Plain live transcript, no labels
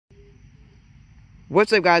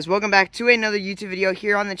What's up, guys? Welcome back to another YouTube video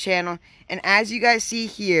here on the channel. And as you guys see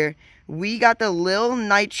here, we got the Lil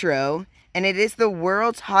Nitro, and it is the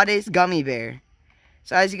world's hottest gummy bear.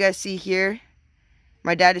 So as you guys see here,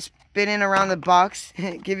 my dad is spinning around the box,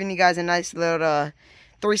 giving you guys a nice little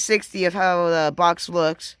 360 of how the box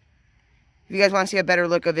looks. If you guys want to see a better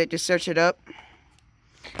look of it, just search it up.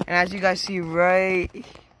 And as you guys see right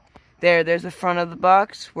there, there's the front of the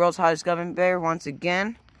box. World's hottest gummy bear once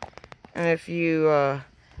again. And if you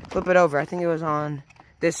flip it over, I think it was on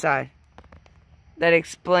this side. That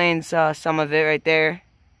explains some of it right there.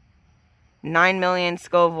 9 million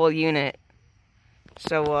Scoville unit.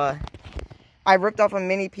 So I ripped off a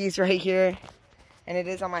mini piece right here, and it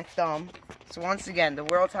is on my thumb. So once again, the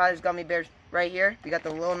world's hottest gummy bears right here. We got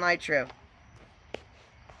the Lil Nitro.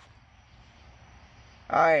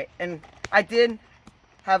 Alright, and I did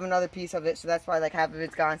have another piece of it, so that's why like half of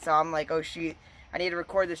it's gone. So I'm like, oh shoot, I need to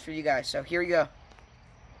record this for you guys. So here we go.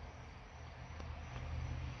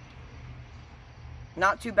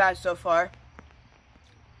 Not too bad so far.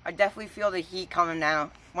 I definitely feel the heat coming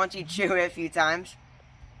now once you chew it a few times.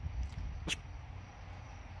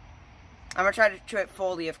 I'm going to try to chew it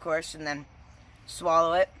fully, of course, and then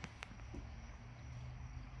swallow it.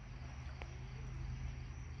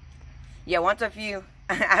 Yeah, after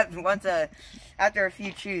a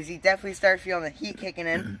few chews, you definitely start feeling the heat kicking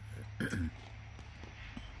in.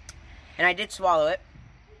 And I did swallow it.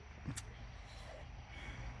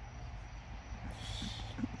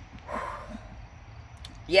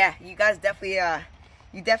 Yeah, you guys definitely,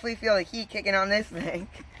 you definitely feel the heat kicking on this thing.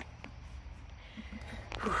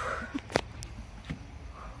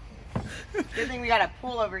 Good thing we got a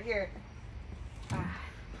pool over here.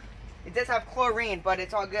 It does have chlorine, but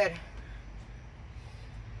it's all good.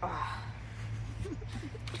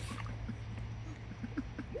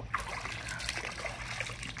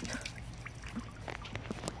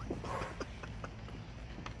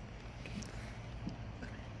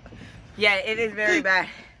 Yeah, it is very bad.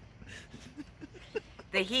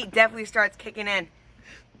 The heat definitely starts kicking in.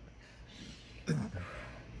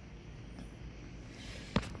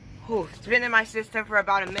 Whew, it's been in my system for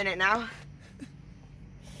about a minute now.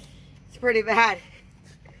 It's pretty bad.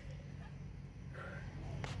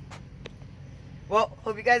 Well,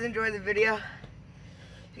 hope you guys enjoyed the video.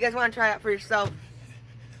 If you guys want to try it out for yourself,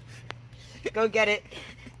 go get it.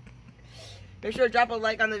 Make sure to drop a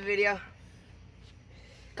like on the video.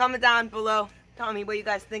 Comment down below, tell me what you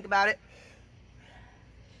guys think about it.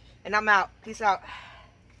 And I'm out. Peace out.